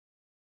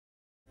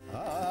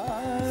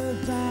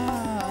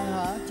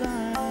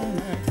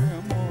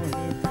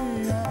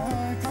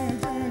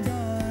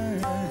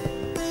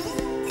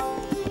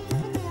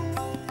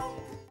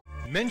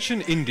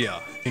Mention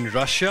India in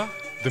Russia,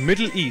 the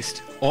Middle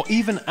East or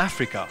even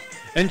Africa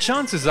and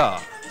chances are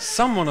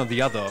someone or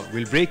the other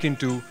will break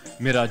into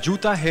Mera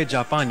Juta Hai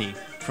Japani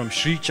from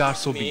Shri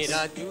 420.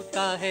 Mera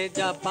juta hai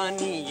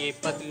Japani ye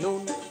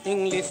padloon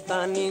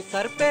Englistani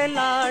sar pe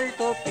laal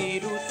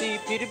topi Rusi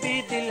fir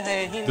bhi dil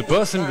hai Hindustani. The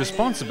person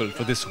responsible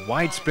for this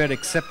widespread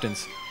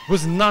acceptance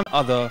was none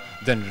other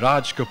than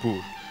Raj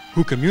Kapoor,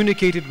 who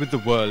communicated with the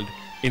world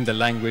in the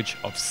language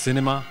of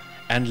cinema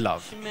and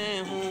love.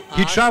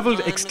 He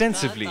travelled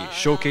extensively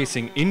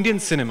showcasing Indian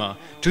cinema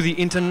to the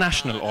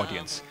international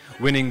audience,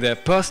 winning their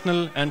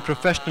personal and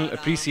professional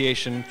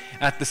appreciation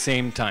at the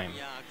same time.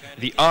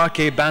 The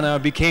RK banner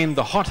became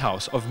the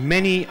hothouse of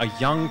many a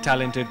young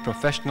talented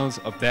professionals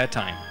of their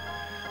time.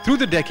 Through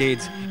the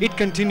decades, it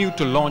continued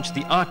to launch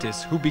the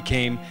artists who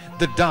became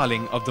the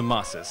darling of the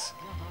masses.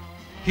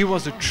 He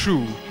was a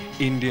true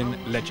Indian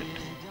legend.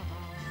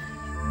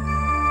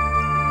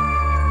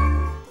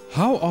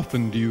 How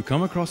often do you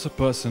come across a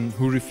person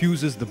who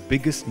refuses the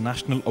biggest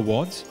national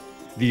awards?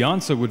 The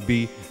answer would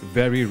be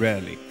very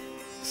rarely.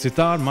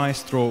 Sitar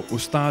maestro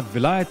Ustad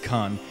Vilayat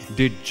Khan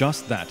did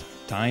just that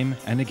time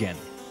and again.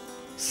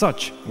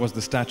 Such was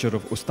the stature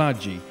of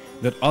Ustadji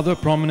that other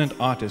prominent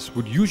artists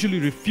would usually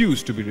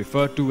refuse to be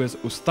referred to as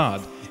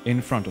Ustad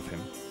in front of him.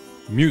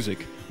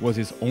 Music was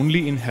his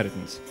only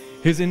inheritance.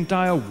 His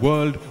entire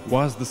world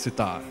was the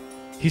sitar.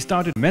 He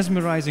started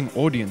mesmerizing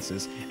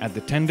audiences at the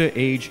tender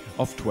age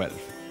of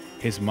 12.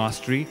 His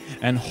mastery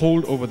and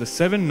hold over the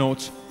 7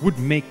 notes would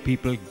make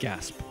people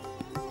gasp.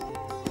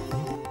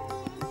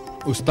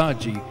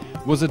 Ustadji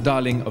was a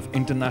darling of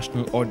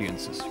international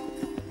audiences.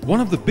 One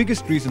of the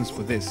biggest reasons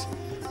for this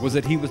was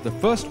that he was the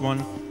first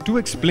one to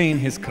explain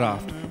his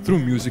craft through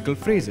musical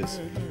phrases.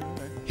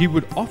 He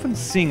would often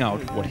sing out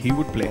what he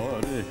would play.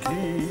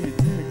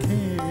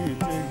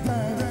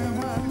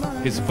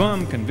 His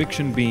firm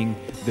conviction being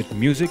that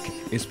music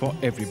is for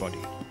everybody.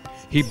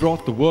 He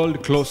brought the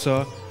world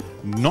closer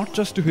not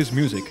just to his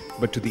music,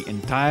 but to the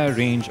entire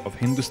range of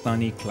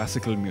Hindustani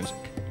classical music.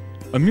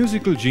 A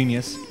musical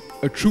genius,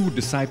 a true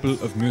disciple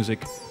of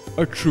music,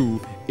 a true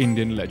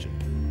Indian legend.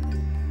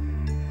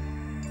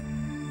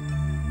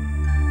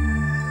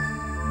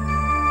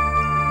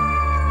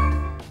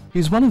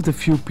 He's one of the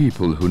few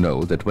people who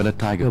know that when a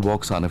tiger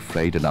walks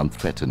unafraid and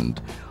unthreatened,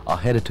 our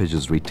heritage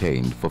is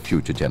retained for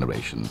future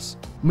generations.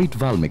 Meet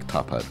Valmik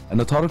Thapar,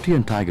 an authority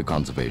on tiger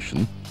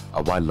conservation,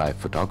 a wildlife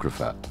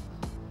photographer,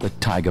 the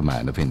Tiger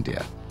Man of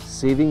India.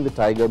 Saving the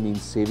tiger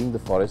means saving the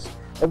forest,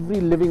 every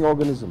living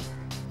organism,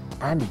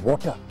 and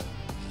water.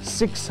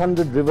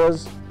 600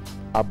 rivers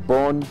are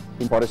born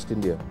in forest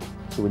India.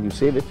 So when you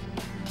save it,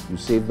 you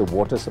save the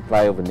water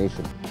supply of a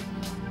nation.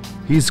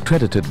 He is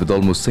credited with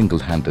almost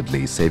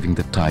single-handedly saving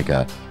the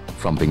tiger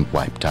from being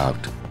wiped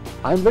out.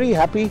 I'm very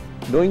happy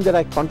knowing that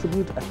I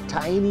contribute a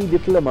tiny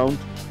little amount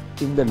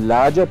in the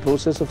larger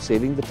process of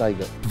saving the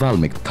tiger.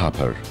 Valmik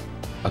Thapar,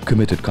 a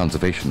committed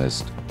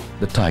conservationist,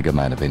 the Tiger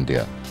Man of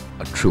India,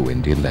 a true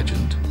Indian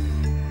legend.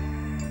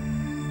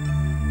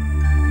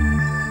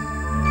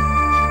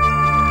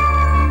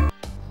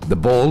 The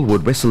ball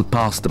would whistle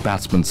past the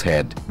batsman's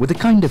head with a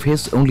kind of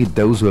hiss only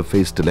those who have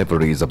faced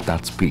deliveries of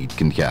that speed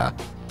can hear.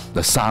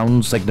 The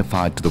sound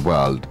signified to the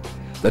world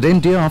that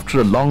India,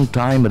 after a long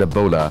time, had a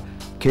bowler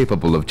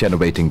capable of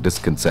generating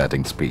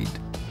disconcerting speed.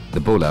 The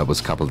bowler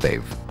was Kapil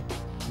Dev,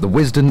 the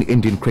wisden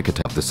Indian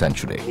cricketer of the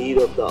century. Need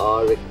of the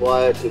hour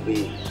required to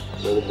be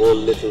the ball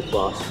little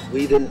fast.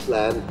 We didn't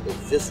plan, it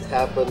just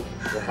happened.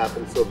 It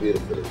happened so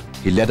beautifully.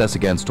 He led us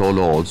against all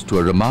odds to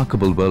a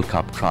remarkable World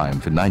Cup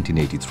triumph in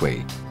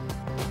 1983.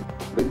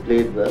 We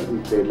played well,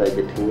 we played like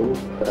a team,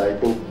 but I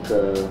think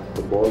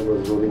the ball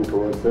was rolling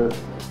towards us.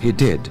 He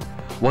did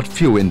what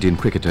few Indian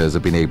cricketers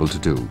have been able to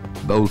do,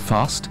 bowl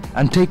fast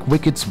and take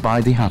wickets by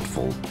the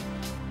hatful.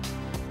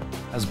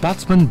 As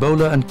batsman,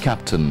 bowler and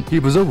captain, he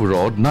was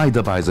overawed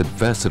neither by his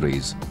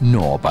adversaries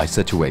nor by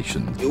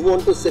situations. You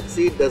want to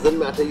succeed, doesn't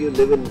matter you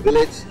live in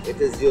village,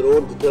 it is your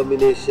own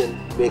determination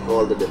make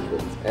all the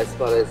difference. As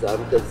far as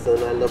I'm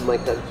concerned, I love my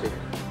country.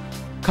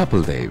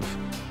 Kapil Dev,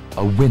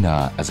 a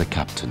winner as a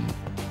captain,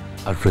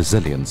 a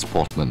resilient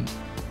sportsman,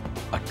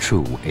 a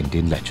true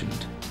Indian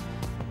legend.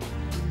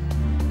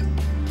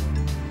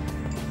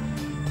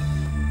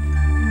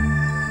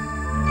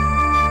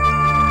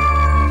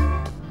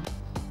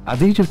 At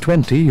the age of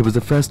 20, he was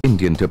the first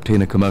Indian to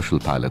obtain a commercial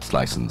pilot's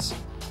license.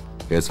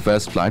 His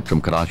first flight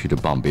from Karachi to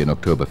Bombay on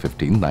October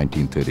 15,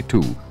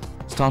 1932,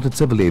 started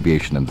civil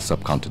aviation in the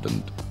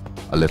subcontinent.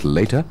 A little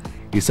later,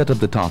 he set up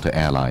the Tata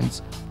Airlines,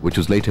 which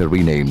was later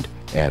renamed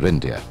Air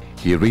India.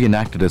 He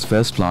reenacted his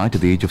first flight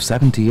at the age of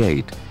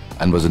 78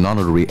 and was an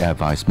honorary Air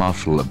Vice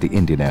Marshal of the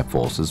Indian Air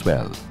Force as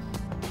well.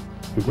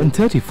 When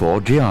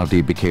 34,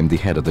 J.R.D. became the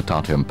head of the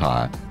Tata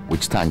Empire,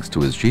 which thanks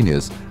to his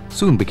genius,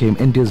 soon became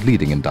India's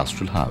leading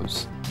industrial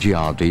house.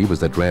 J.R.D.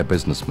 was that rare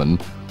businessman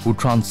who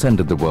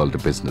transcended the world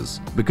of business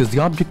because the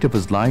object of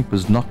his life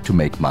was not to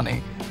make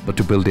money, but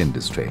to build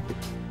industry.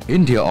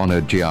 India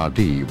honoured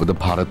J.R.D. with the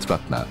Bharat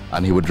Ratna,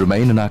 and he would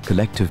remain in our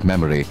collective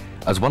memory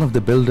as one of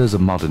the builders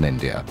of modern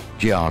India.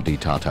 J.R.D.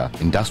 Tata,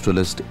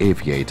 industrialist,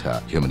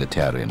 aviator,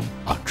 humanitarian,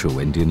 a true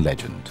Indian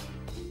legend.